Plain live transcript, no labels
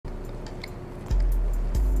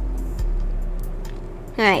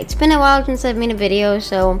Alright, it's been a while since I've made a video,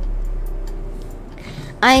 so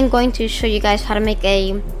I'm going to show you guys how to make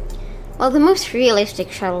the most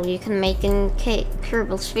realistic shuttle you can make in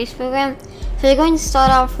Kerbal Space Program. So you're going to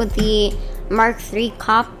start off with the Mark III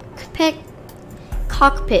cockpit,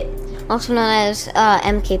 also known as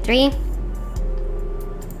MK3.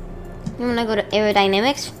 I'm gonna go to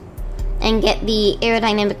aerodynamics and get the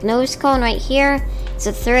aerodynamic nose cone right here. It's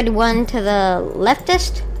the third one to the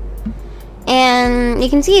leftist. And you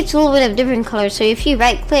can see it's a little bit of different colors, so if you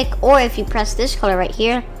right click or if you press this color right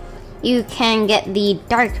here, you can get the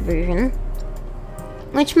dark version,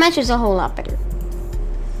 which matches a whole lot better.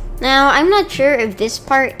 Now, I'm not sure if this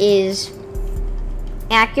part is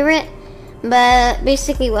accurate, but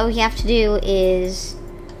basically what we have to do is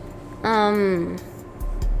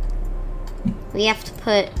we have to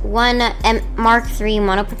put one Mark III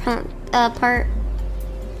monopropellant part.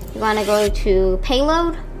 We want to go to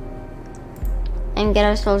payload and get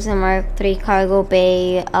ourselves the Mark III cargo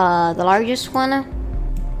bay, the largest one.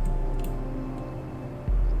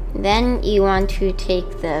 Then you want to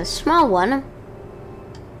take the small one,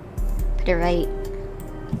 put it right.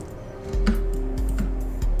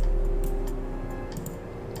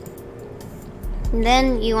 And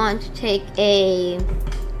then you want to take a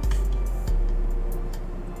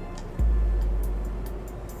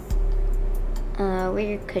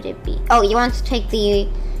where could it be? Oh, you want to take the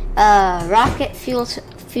rocket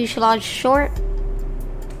fuselage short.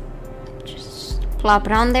 Just plop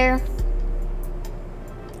it on there.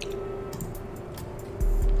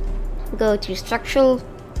 Go to structural.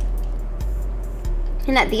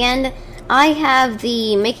 And at the end, I have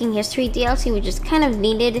the Making History DLC, which is kind of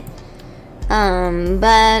needed,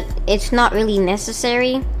 but it's not really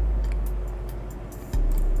necessary.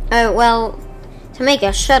 Well, to make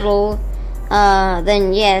a shuttle,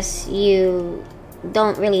 then yes, you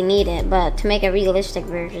don't really need it, but to make a realistic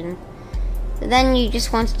version, then you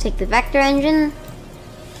just want to take the vector engine,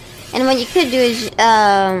 and what you could do is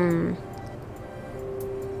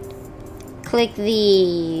click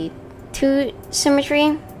the 2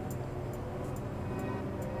 symmetry,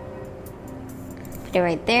 put it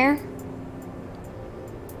right there.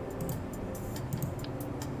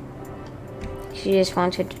 So you just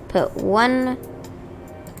want to put one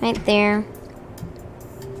right there.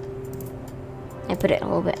 I put it a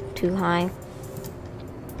little bit too high.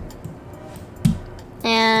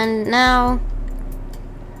 And now,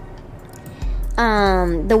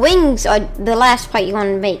 the wings are the last part you want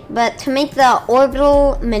to make. But to make the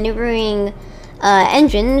orbital maneuvering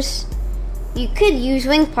engines, you could use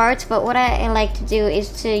wing parts. But what I like to do is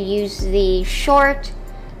to use the short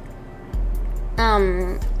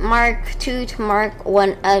Mark II to Mark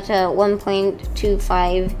 1 to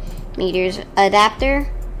 1.25 meters adapter.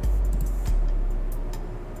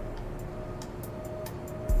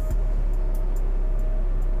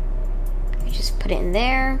 Just put it in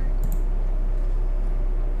there.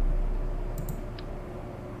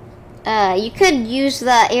 You could use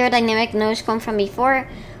the aerodynamic nose cone from before,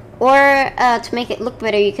 or to make it look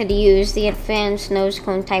better, you could use the advanced nose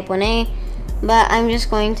cone type 1A, but I'm just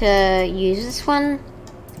going to use this one.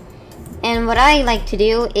 And what I like to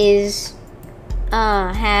do is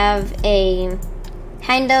have a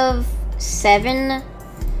kind of 7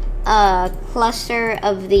 cluster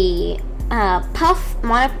of the Puff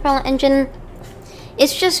monopropellant engine.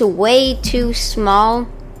 It's just way too small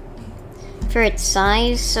for its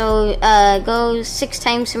size, so go 6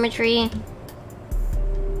 times symmetry.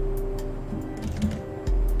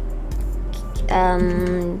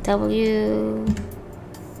 W.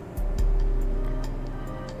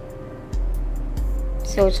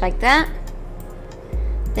 So it's like that.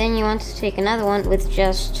 Then you want to take another one with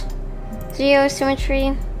just 0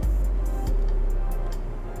 symmetry.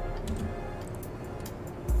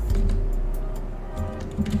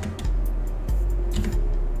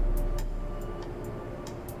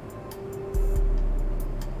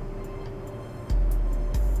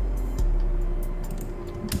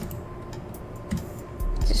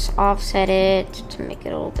 Just offset it to make it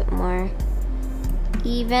a little bit more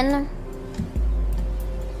even.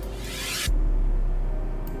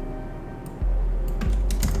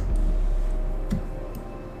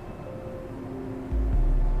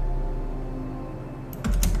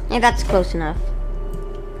 Yeah, that's close enough.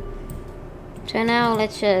 So now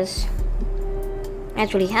let's just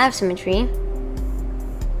actually have symmetry.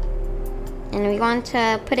 And we want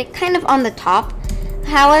to put it kind of on the top.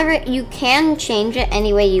 However, you can change it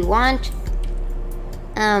any way you want.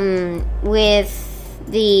 With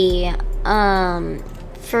the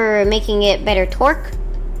for making it better torque,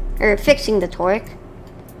 or fixing the torque.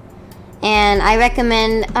 And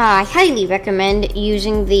I highly recommend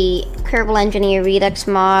using the Kerbal Engineer Redux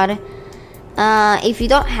mod. If you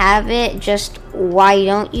don't have it, just why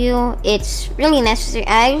don't you? It's really necessary.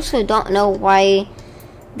 I also don't know why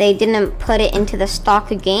they didn't put it into the stock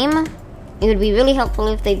game. It would be really helpful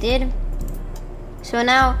if they did. So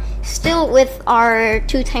now, still with our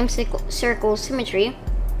 2-time circle symmetry,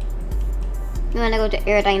 you want to go to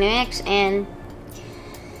aerodynamics and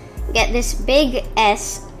get this big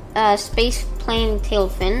S space plane tail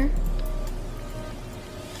fin,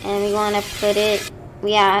 and we want to put it.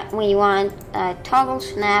 We want toggle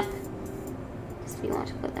snap. So we want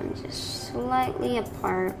to put them just slightly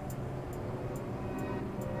apart.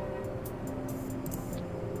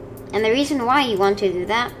 And the reason why you want to do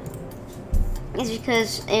that is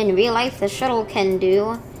because in real life the shuttle can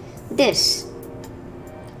do this.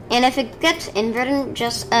 And if it gets inverted,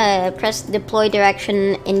 just press deploy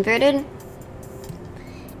direction inverted.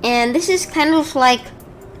 And this is kind of like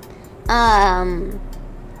the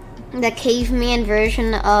caveman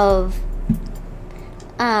version of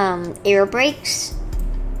air brakes.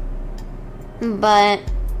 But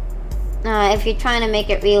if you're trying to make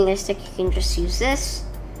it realistic, you can just use this.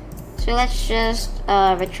 So let's just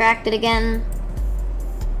retract it again.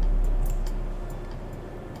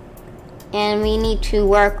 And we need to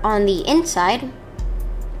work on the inside.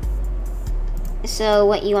 So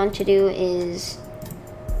what you want to do is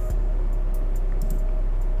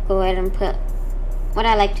go ahead and put, what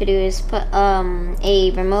I like to do is put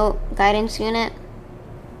a remote guidance unit.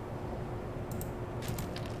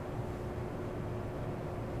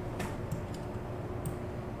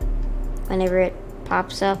 Whenever it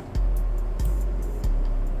pops up.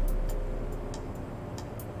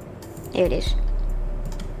 There it is.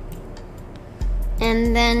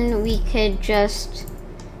 And then we could just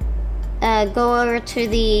go over to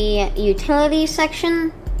the utility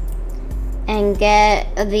section and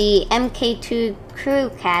get the MK2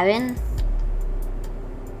 crew cabin.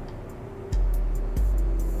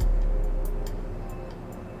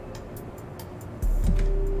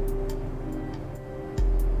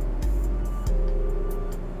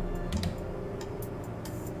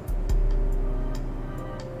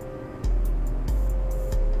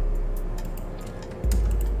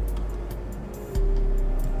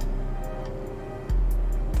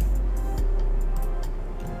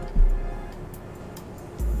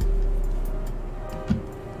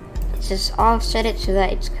 Just offset it so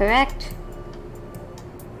that it's correct.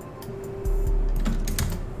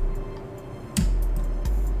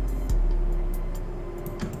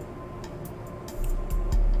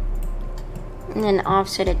 And then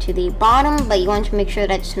offset it to the bottom, but you want to make sure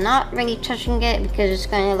that it's not really touching it because it's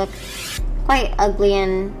going to look quite ugly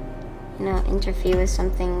and, you know, interfere with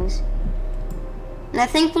some things. Now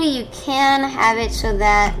thankfully you can have it so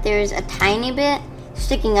that there's a tiny bit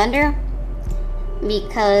sticking under,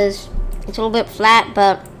 because it's a little bit flat,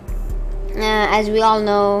 but as we all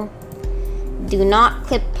know, do not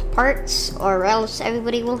clip parts or else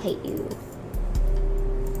everybody will hate you.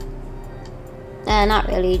 Not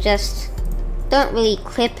really, just don't really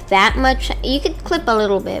clip that much. You could clip a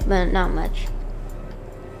little bit, but not much.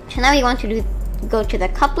 So now we want to go to the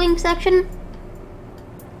coupling section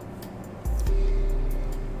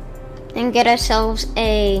and get ourselves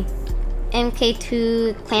a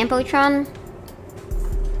MK2 clampotron,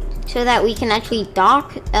 so that we can actually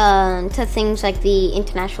dock to things like the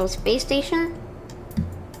International Space Station.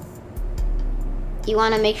 You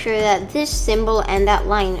want to make sure that this symbol and that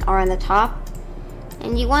line are on the top,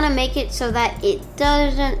 and you want to make it so that it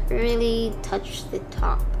doesn't really touch the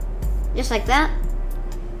top, just like that.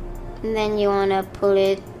 And then you want to pull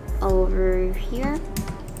it over here,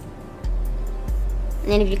 and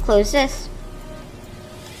then if you close this,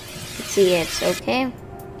 you see it's okay.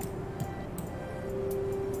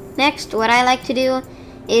 Next, what I like to do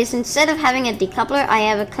is, instead of having a decoupler, I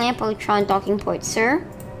have a clampotron docking port SIR,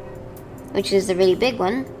 which is the really big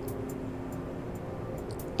one.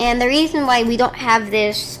 And the reason why we don't have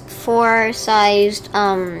this 4-sized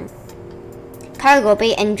cargo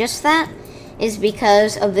bay and just that is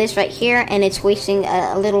because of this right here, and it's wasting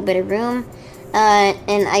a little bit of room.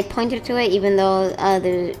 And I pointed to it even though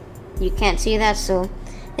you can't see that, so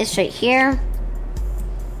this right here.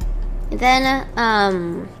 And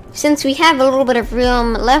then since we have a little bit of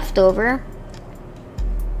room left over,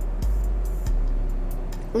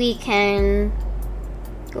 we can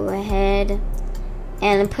go ahead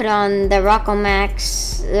and put on the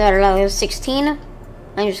Rockomax 16.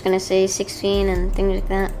 I'm just gonna say 16 and things like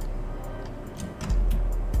that.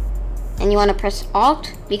 And you want to press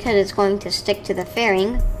Alt because it's going to stick to the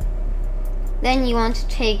fairing. Then you want to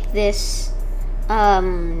take this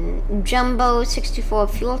jumbo 64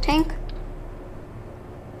 fuel tank.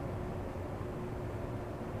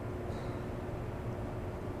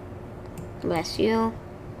 Bless you.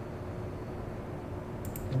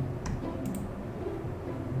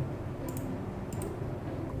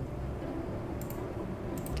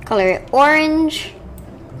 Color it orange,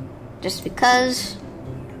 just because.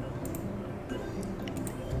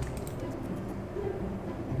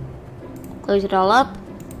 Close it all up.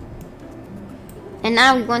 And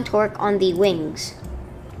now we're going to work on the wings.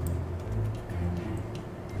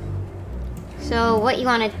 So what you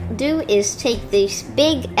want to do is take these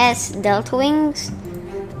big S delta wings,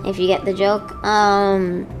 if you get the joke,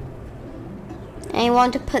 and you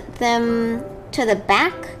want to put them to the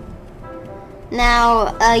back.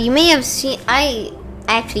 Now, you may have seen, I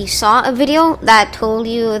actually saw a video that told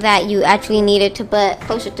you that you actually needed to put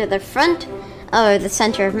closer to the front or the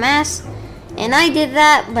center of mass. And I did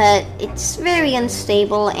that, but it's very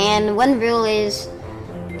unstable. And one rule is,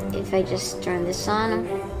 if I just turn this on,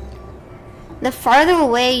 the farther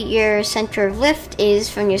away your center of lift is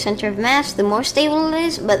from your center of mass, the more stable it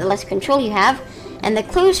is, but the less control you have. And the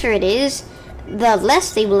closer it is, the less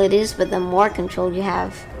stable it is, but the more control you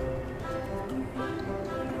have.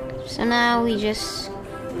 So now we just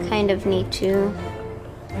kind of need to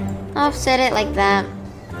offset it like that.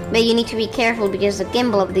 But you need to be careful because the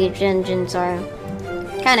gimbal of the engines are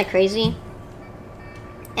kind of crazy.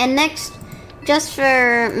 And next, just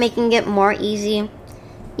for making it more easy,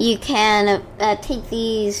 you can take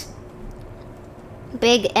these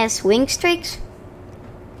big S wing strakes,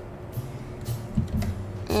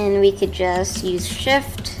 and we could just use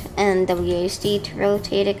Shift and WASD to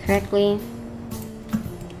rotate it correctly.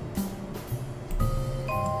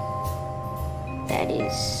 That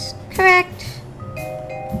is correct.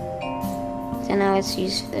 So now let's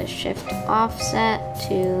use the Shift offset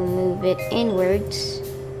to move it inwards.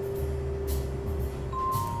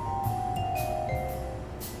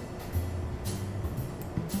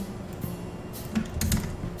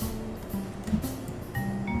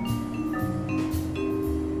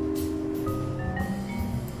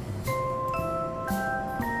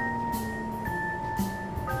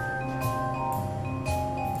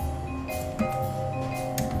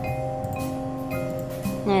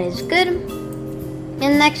 That is good.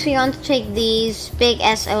 And next we want to take these big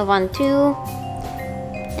S Elevon 2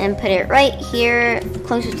 and put it right here,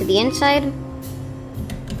 closer to the inside.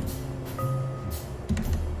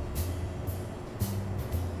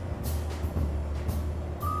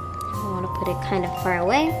 I want to put it kind of far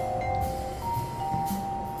away.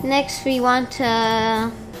 Next we want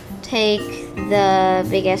to take the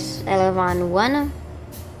big S Elevon 1.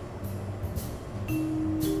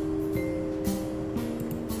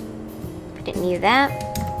 Near that,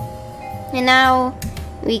 and now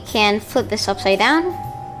we can flip this upside down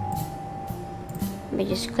by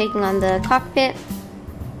just clicking on the cockpit,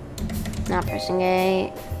 not pressing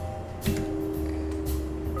A.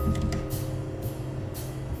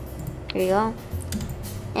 Here we go,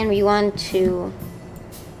 and we want to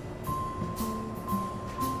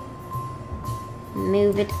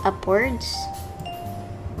move it upwards.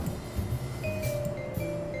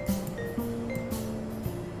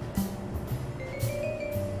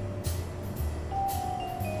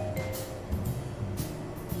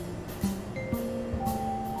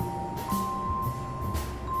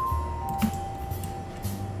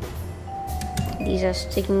 These are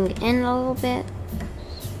sticking in a little bit.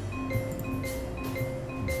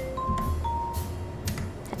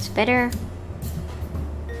 That's better.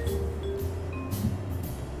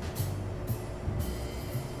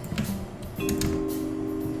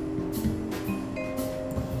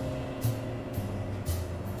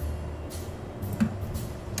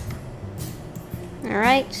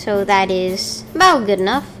 Alright, so that is about good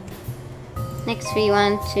enough. Next we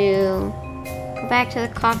want to go back to the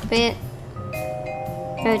cockpit.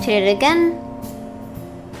 Rotate it again.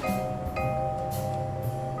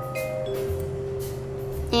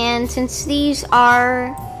 And since these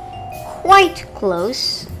are quite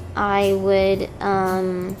close, I would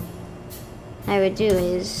do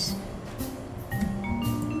is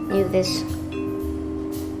move this a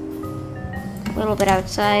little bit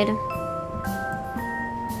outside.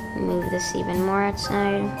 Move this even more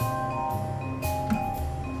outside.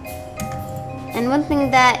 And one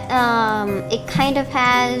thing that it kind of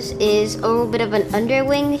has is a little bit of an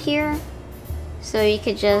underwing here. So you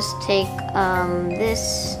could just take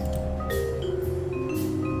this.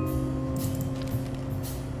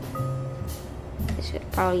 This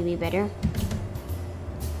would probably be better.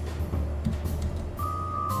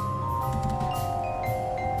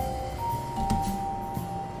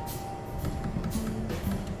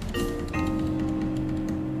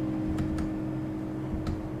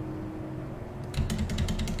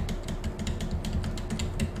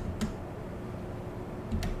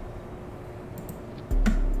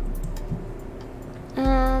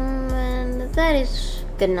 that is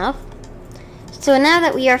good enough. So now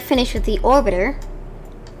that we are finished with the orbiter,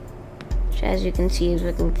 which as you can see is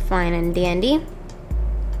looking fine and dandy,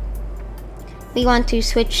 we want to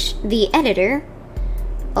switch the editor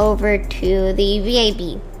over to the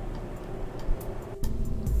VAB.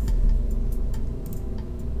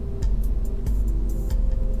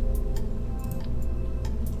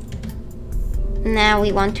 Now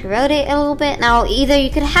we want to rotate a little bit. Now either you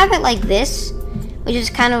could have it like this, which is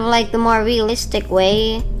kind of like the more realistic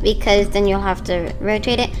way, because then you'll have to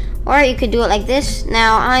rotate it, or you could do it like this.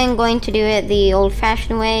 Now I'm going to do it the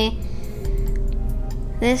old-fashioned way.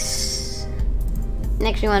 This.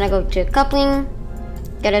 Next we want to go to coupling,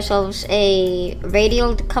 get ourselves a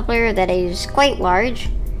radial coupler that is quite large,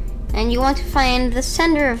 and you want to find the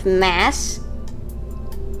center of mass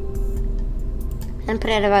and put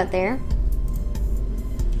it about there.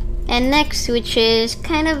 And next, which is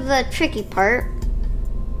kind of the tricky part,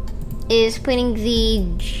 is putting the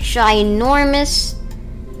ginormous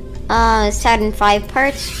Saturn V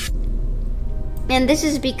parts. And this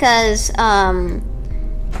is because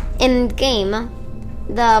in game,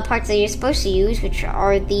 the parts that you're supposed to use, which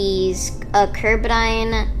are these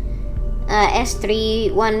Curbidine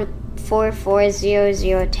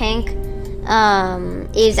S3-14400 tank,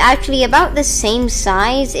 is actually about the same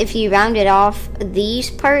size if you rounded off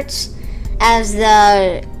these parts as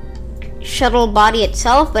the shuttle body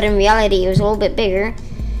itself, but in reality it was a little bit bigger.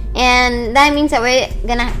 And that means that we're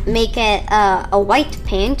gonna make it a white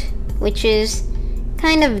paint, which is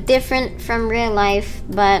kind of different from real life,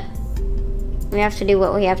 but we have to do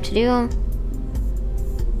what we have to do.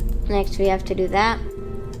 Next we have to do that,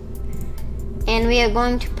 and we are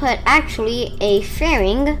going to put actually a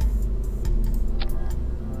fairing,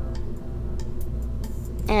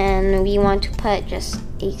 and we want to put just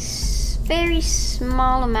a very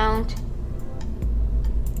small amount,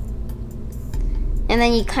 and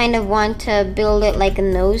then you kind of want to build it like a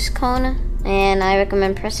nose cone, and I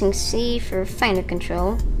recommend pressing C for finer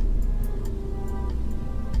control.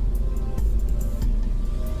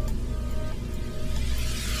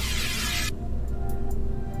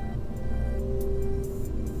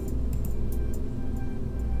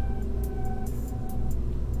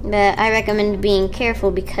 But I recommend being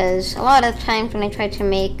careful, because a lot of times when I try to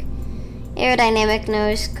make aerodynamic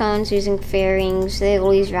nose cones using fairings, they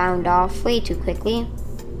always round off way too quickly.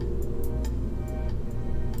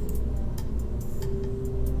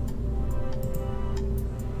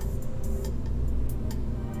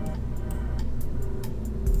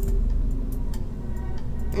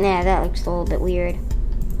 Yeah, that looks a little bit weird.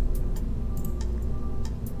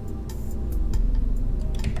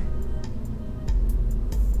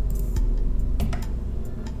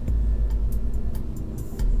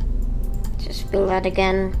 Build that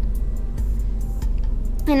again.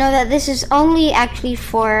 I know that this is only actually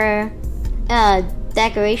for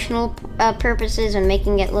decorational purposes and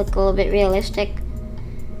making it look a little bit realistic.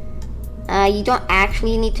 You don't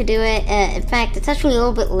actually need to do it. In fact, it's actually a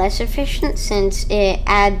little bit less efficient since it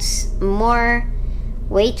adds more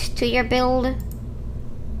weight to your build.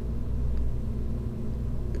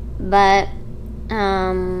 But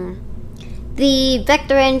the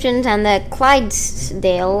Vector engines and the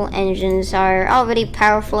Clydesdale engines are already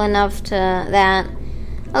powerful enough to that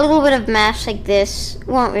a little bit of mass like this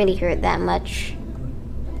won't really hurt that much.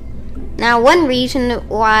 Now, one reason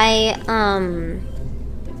why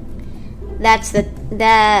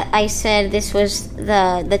that I said this was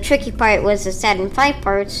the tricky part was the Saturn V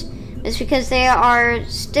parts is because they are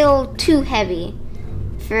still too heavy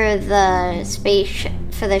for the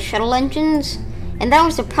shuttle engines. And that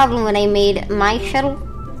was the problem when I made my shuttle.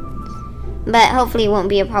 But hopefully it won't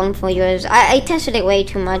be a problem for yours. I tested it way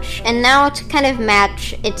too much. And now to kind of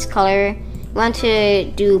match its color, you want to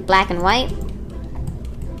do black and white.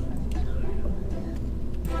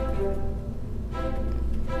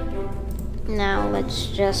 Now let's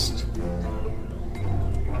just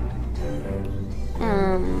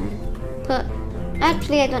put...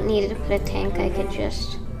 Actually, I don't need to put a tank. I could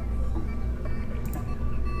just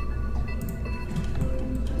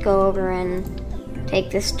go over and take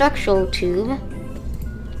the structural tube,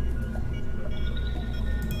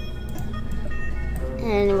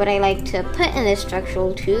 and what I like to put in this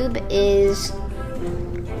structural tube is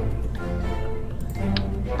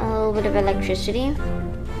a little bit of electricity,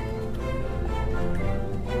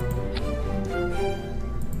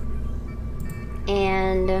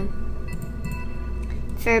 and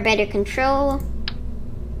for better control,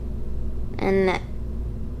 and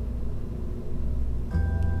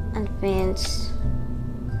advance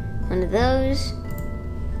one of those,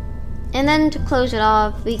 and then to close it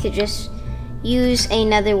off we could just use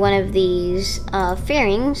another one of these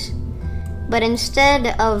fairings, but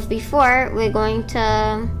instead of before, we're going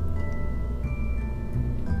to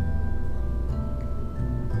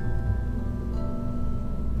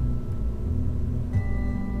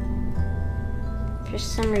for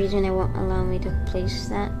some reason it won't allow me to place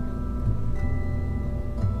that.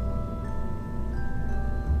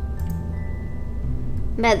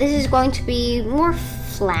 But this is going to be more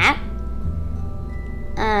flat,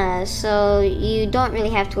 so you don't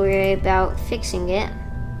really have to worry about fixing it.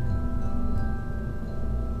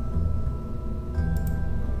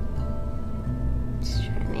 Let's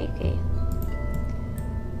try to make it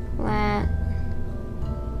flat,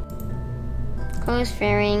 closed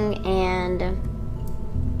fairing, and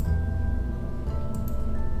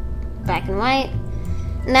black and white.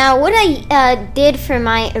 Now, what I did for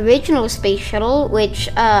my original space shuttle, which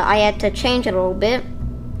I had to change a little bit,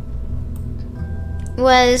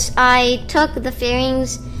 was I took the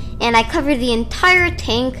fairings and I covered the entire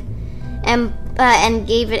tank and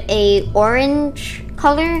gave it a orange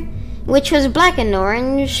color, which was black and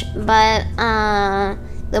orange, but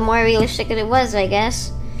the more realistic it was, I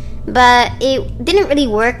guess. But it didn't really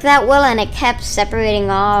work that well, and it kept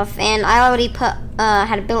separating off, and I already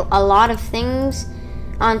had built a lot of things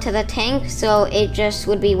onto the tank, so it just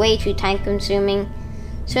would be way too time consuming.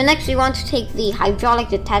 So next we want to take the hydraulic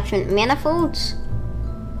detachment manifolds.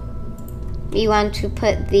 We want to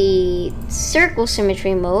put the circle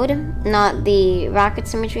symmetry mode, not the rocket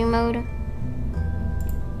symmetry mode.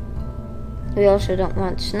 We also don't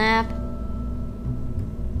want snap.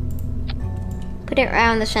 Put it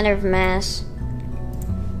around the center of mass.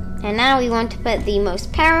 And now we want to put the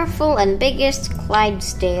most powerful and biggest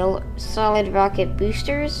Clydesdale solid rocket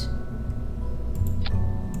boosters.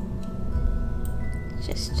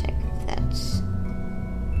 Just check if that's...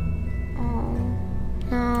 Oh,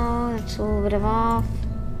 no, that's a little bit of off.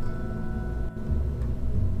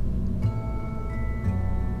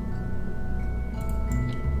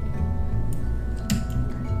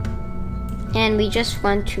 And we just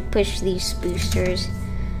want to push these boosters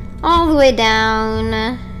all the way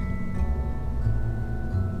down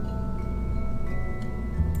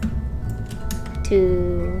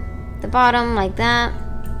to the bottom like that.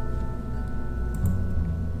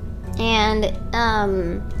 And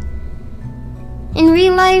in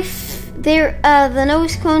real life, the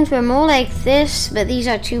nose cones were more like this, but these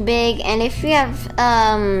are too big. And if you have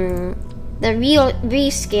the real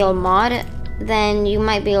rescale mod, then you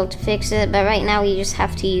might be able to fix it. But right now, we just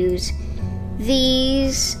have to use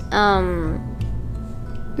these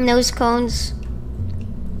nose cones.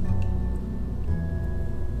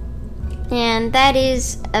 And that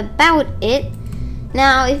is about it.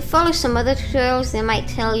 Now, if you follow some other tutorials, they might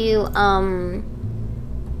tell you, now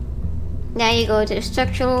you go to the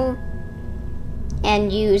structural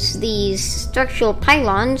and use these structural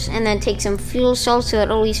pylons and then take some fuel cells so it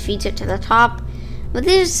always feeds it to the top. But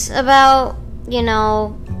this is about, you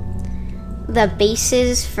know, the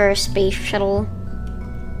bases for a space shuttle.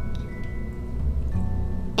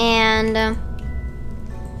 And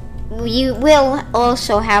you will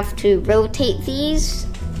also have to rotate these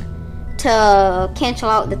to cancel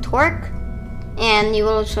out the torque, and you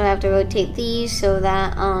will also have to rotate these so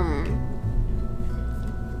that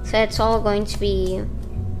so it's all going to be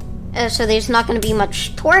so there's not going to be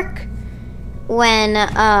much torque when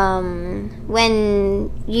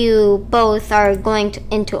you both are going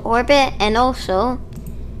into orbit, and also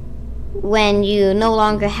when you no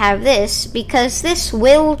longer have this, because this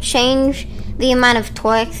will change the amount of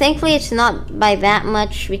torque. Thankfully, it's not by that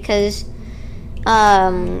much, because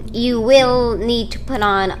you will need to put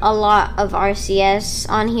on a lot of RCS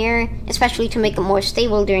on here, especially to make it more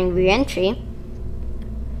stable during re-entry,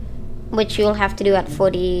 which you'll have to do at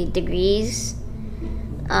 40 degrees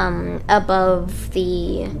above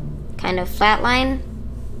the kind of flat line.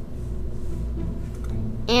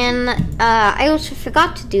 And I also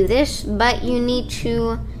forgot to do this, but you need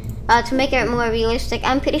to make it more realistic.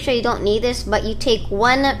 I'm pretty sure you don't need this, but you take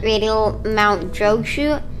one radial mount drogue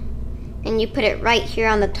chute and you put it right here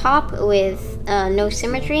on the top with no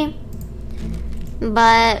symmetry.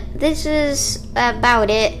 But this is about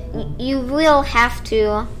it. You will have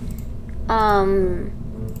to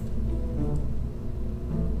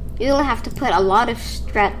put a lot of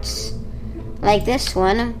struts like this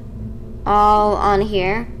one all on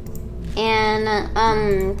here.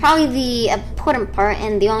 And probably the important part,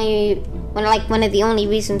 and one of the only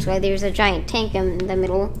reasons why there's a giant tank in the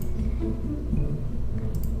middle,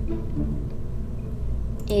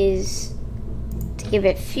 is to give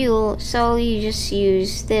it fuel. So you just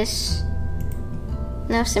use this,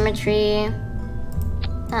 no symmetry,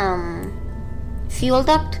 fuel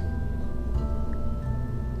duct.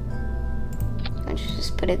 Let's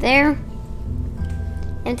just put it there.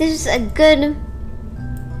 And this is a good...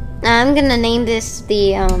 I'm gonna name this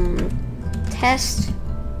the test,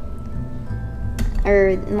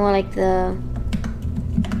 or more like the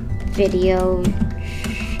video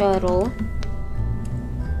shuttle.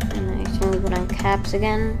 And I accidentally put on caps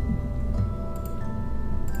again.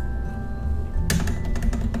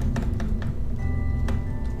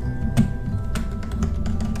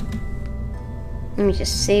 Let me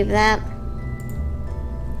just save that.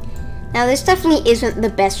 Now this definitely isn't the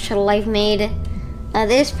best shuttle I've made.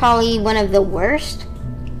 This is probably one of the worst.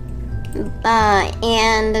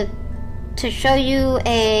 And to show you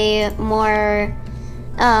a more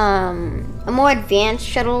advanced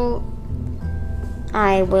shuttle,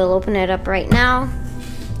 I will open it up right now.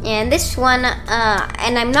 And this one,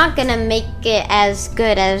 and I'm not gonna make it as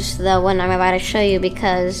good as the one I'm about to show you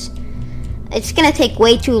because it's gonna take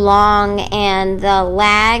way too long, and the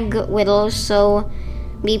lag would also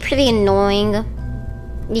be pretty annoying.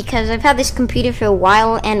 Because I've had this computer for a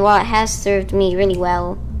while, and while it has served me really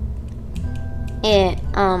well,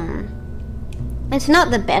 it's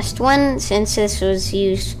not the best one since this was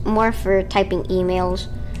used more for typing emails.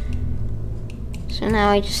 So now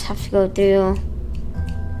I just have to go through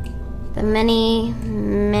the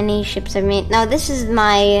many ships I've made. Now this is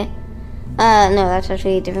my, no, that's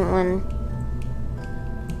actually a different one.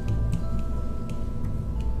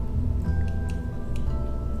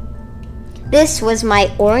 This was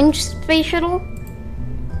my orange space shuttle,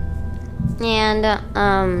 and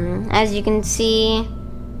as you can see,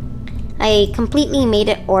 I completely made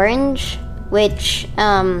it orange, which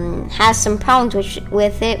has some problems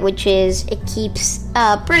with it, which is it keeps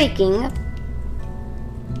breaking.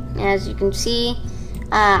 As you can see,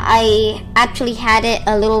 I actually had it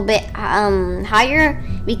a little bit higher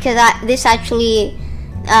because I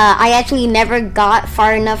actually never got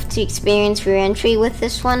far enough to experience re-entry with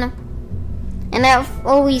this one. And I've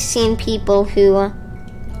always seen people who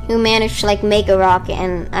manage to like make a rocket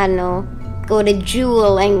and, I don't know, go to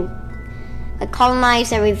Jewel and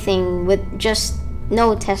colonize everything with just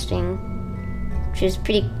no testing, which is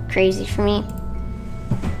pretty crazy for me.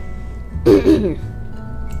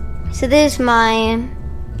 So this is my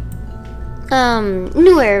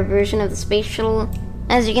newer version of the space shuttle.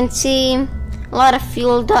 As you can see, a lot of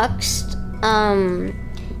fuel ducts, and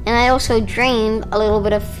I also drained a little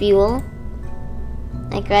bit of fuel,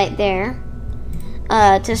 like right there,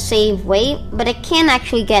 to save weight, but it can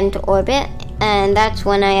actually get into orbit, and that's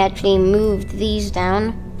when I actually moved these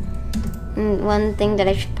down. And one thing that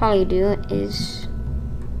I should probably do is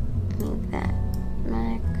move that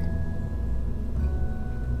back,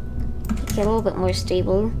 get a little bit more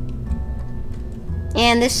stable.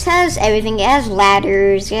 And this has everything. It has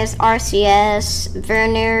ladders, it has RCS,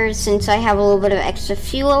 burners, since I have a little bit of extra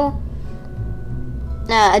fuel,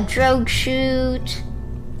 a drogue chute,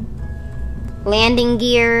 landing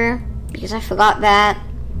gear, because I forgot that,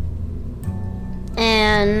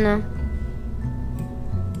 and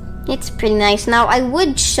it's pretty nice. Now I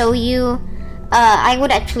would show you, I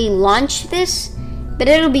would actually launch this, but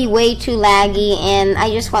it'll be way too laggy, and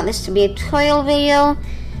I just want this to be a tutorial video.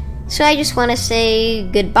 So I just want to say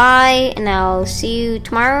goodbye, and I'll see you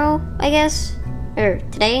tomorrow, I guess, or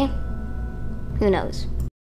today, who knows.